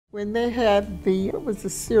When they had it was the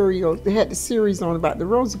serial, they had the series on about the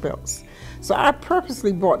Roosevelts. So I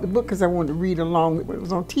purposely bought the book because I wanted to read along with it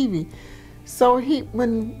was on TV. So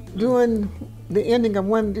when doing the ending of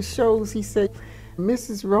one of the shows, he said,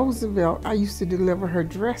 Mrs. Roosevelt, I used to deliver her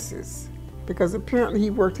dresses. Because apparently he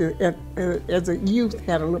worked as a youth,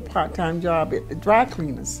 had a little part-time job at the dry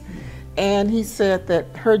cleaners. And he said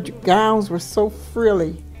that her gowns were so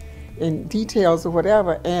frilly in details or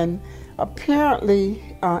whatever. And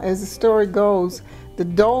apparently, as the story goes, the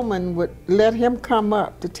doorman would let him come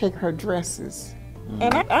up to take her dresses.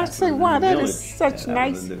 And I say, wow, that is such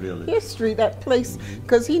nice history, that place,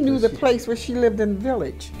 because he knew the place where she lived in the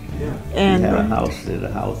village. Yeah. And he had a house there,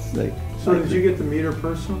 the house. So did you get to meet her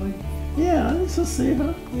personally? Yeah, I used to see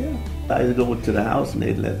her, yeah. I used to go to the house and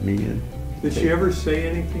they'd let me in. Did she ever say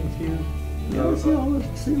anything to you? Yeah, she always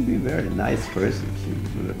seemed to be a very nice person.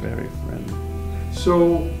 She was very friendly.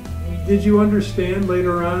 So, did you understand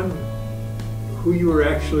later on who you were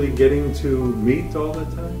actually getting to meet all the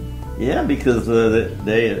time? Yeah, because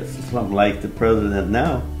they, something like the president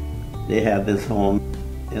now, they had this home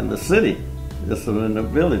in the city, this was in the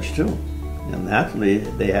village too. And naturally,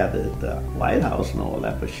 they had the White House and all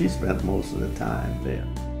that, but she spent most of the time there.